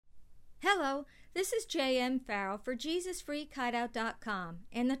Hello, this is J.M. Farrell for JesusFreakHideout.com,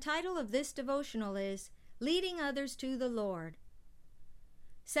 and the title of this devotional is Leading Others to the Lord.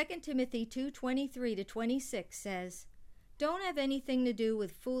 2 Timothy 2:23-26 says, "Don't have anything to do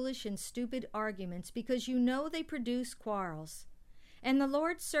with foolish and stupid arguments, because you know they produce quarrels. And the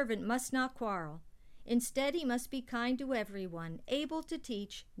Lord's servant must not quarrel. Instead, he must be kind to everyone, able to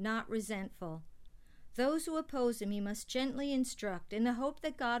teach, not resentful. Those who oppose him he must gently instruct, in the hope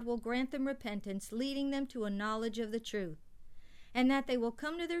that God will grant them repentance, leading them to a knowledge of the truth, and that they will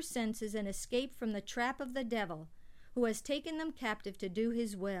come to their senses and escape from the trap of the devil, who has taken them captive to do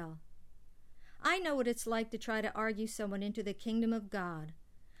his will." I know what it's like to try to argue someone into the kingdom of God.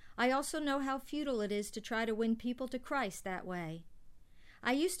 I also know how futile it is to try to win people to Christ that way.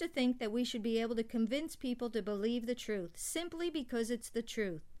 I used to think that we should be able to convince people to believe the truth simply because it's the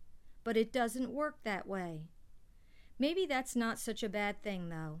truth. But it doesn't work that way. Maybe that's not such a bad thing,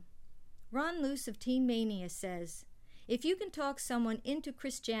 though. Ron Luce of Teen Mania says, "If you can talk someone into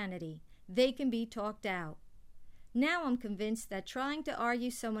Christianity, they can be talked out." Now I'm convinced that trying to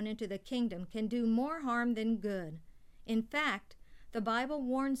argue someone into the kingdom can do more harm than good. In fact, the Bible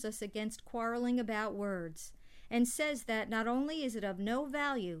warns us against quarreling about words, and says that not only is it of no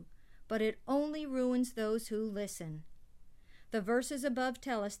value, but it only ruins those who listen. The verses above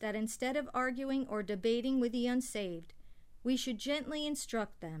tell us that instead of arguing or debating with the unsaved, we should gently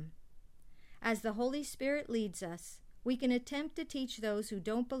instruct them. As the Holy Spirit leads us, we can attempt to teach those who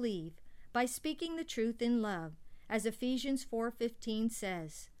don't believe by speaking the truth in love, as Ephesians 4:15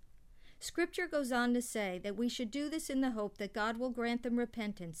 says. Scripture goes on to say that we should do this in the hope that God will grant them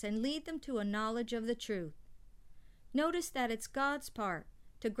repentance and lead them to a knowledge of the truth. Notice that it's God's part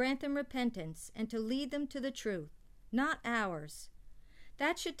to grant them repentance and to lead them to the truth, not ours.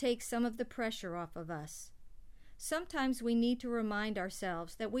 That should take some of the pressure off of us. Sometimes we need to remind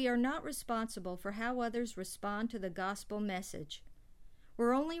ourselves that we are not responsible for how others respond to the gospel message.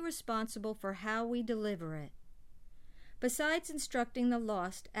 We're only responsible for how we deliver it. Besides instructing the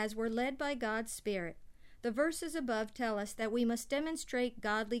lost as we're led by God's Spirit, the verses above tell us that we must demonstrate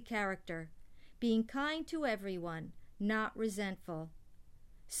godly character, being kind to everyone, not resentful.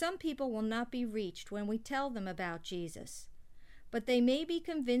 Some people will not be reached when we tell them about Jesus, but they may be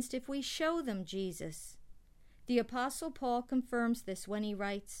convinced if we show them Jesus. The Apostle Paul confirms this when he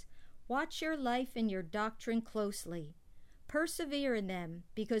writes, "Watch your life and your doctrine closely. Persevere in them,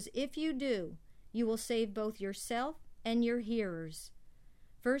 because if you do, you will save both yourself and your hearers."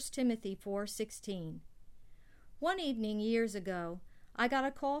 1 Timothy 4:16. One evening years ago, I got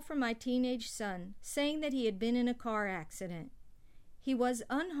a call from my teenage son saying that he had been in a car accident. He was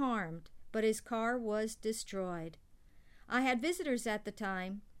unharmed, but his car was destroyed. I had visitors at the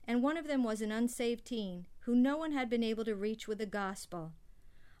time, and one of them was an unsaved teen who no one had been able to reach with the gospel.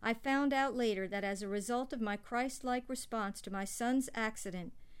 I found out later that as a result of my Christ-like response to my son's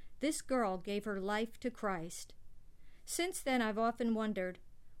accident, this girl gave her life to Christ. Since then, I've often wondered,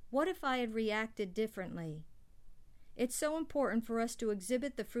 what if I had reacted differently? It's so important for us to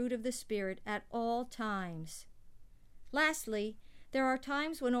exhibit the fruit of the Spirit at all times. Lastly, there are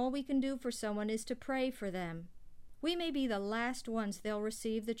times when all we can do for someone is to pray for them. We may be the last ones they'll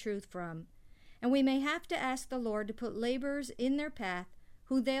receive the truth from, and we may have to ask the Lord to put laborers in their path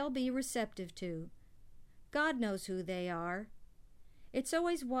who they'll be receptive to. God knows who they are. It's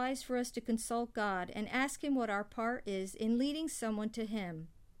always wise for us to consult God and ask Him what our part is in leading someone to Him.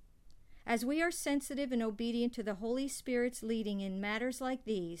 As we are sensitive and obedient to the Holy Spirit's leading in matters like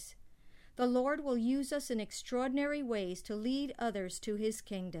these, the Lord will use us in extraordinary ways to lead others to His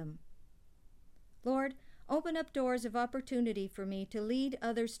kingdom. Lord, open up doors of opportunity for me to lead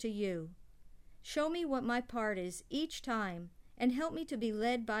others to You. Show me what my part is each time, and help me to be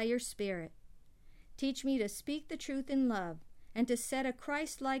led by Your Spirit. Teach me to speak the truth in love and to set a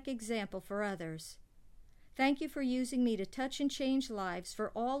Christ-like example for others. Thank You for using me to touch and change lives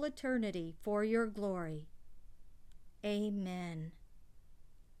for all eternity for Your glory. Amen.